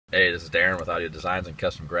Hey, this is Darren with Audio Designs and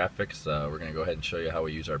Custom Graphics. We're going to go ahead and show you how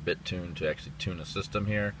we use our Bit Tune to actually tune a system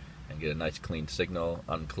here and get a nice clean signal,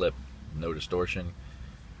 unclipped, no distortion,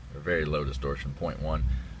 or very low distortion, 0.1.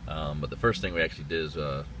 But the first thing we actually did is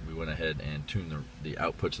we went ahead and tuned the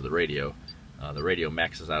outputs of the radio. The radio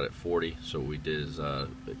maxes out at 40, so what we did is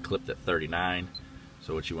it clipped at 39.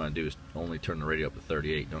 So what you want to do is only turn the radio up to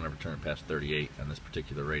 38. Don't ever turn it past 38 on this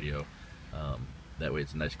particular radio. That way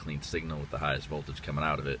it's a nice clean signal with the highest voltage coming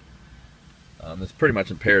out of it. It's pretty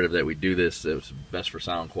much imperative that we do this. It's best for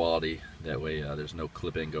sound quality. That way there's no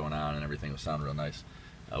clipping going on and everything will sound real nice.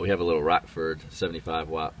 We have a little Rockford 75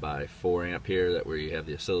 watt by 4 amp here that where you have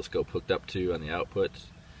the oscilloscope hooked up to on the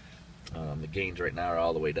outputs. The gains right now are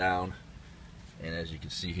all the way down. And as you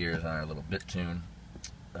can see here is on our little Bit Tune,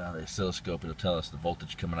 the oscilloscope, it'll tell us the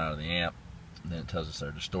voltage coming out of the amp, and then it tells us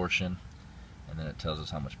our distortion, and then it tells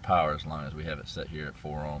us how much power, as long as we have it set here at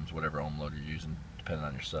 4 ohms, whatever ohm load you're using, depending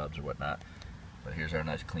on your subs or whatnot. But here's our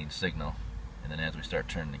nice clean signal, and then as we start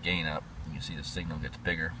turning the gain up, you can see the signal gets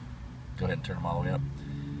bigger. Go ahead and turn them all the way up.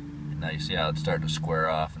 And now you see how it's starting to square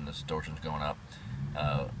off and the distortion's going up.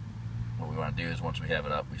 What we want to do is once we have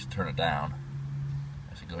it up, we turn it down.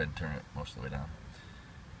 So go ahead and turn it most of the way down.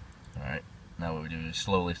 Alright, now what we do is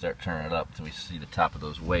slowly start turning it up until we see the top of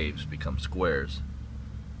those waves become squares.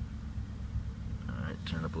 Alright,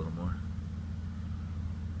 turn it up a little more.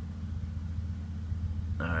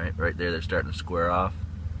 Alright, right there they're starting to square off.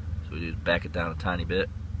 So we do is back it down a tiny bit.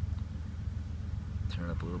 Turn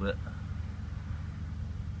it up a little bit.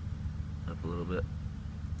 Up a little bit.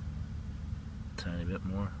 Tiny bit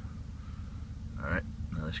more. Alright,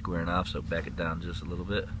 now they're squaring off, so back it down just a little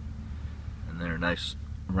bit. And there are nice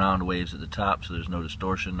round waves at the top, so there's no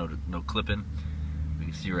distortion, no clipping. You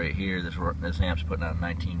can see right here, this amp's putting out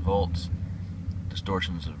 19 volts.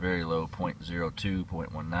 Distortion's a very low, 0.02,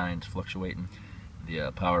 0.19, it's fluctuating.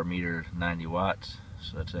 The power meter, 90 watts,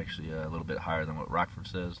 so that's actually a little bit higher than what Rockford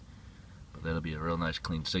says. But that'll be a real nice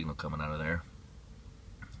clean signal coming out of there.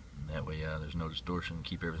 And that way there's no distortion,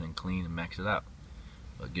 keep everything clean and max it out.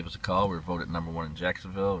 But give us a call. We're voted #1 in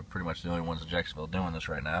Jacksonville. We're pretty much the only ones in Jacksonville doing this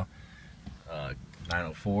right now.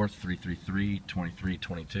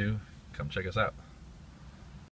 904-333-2322. Come check us out.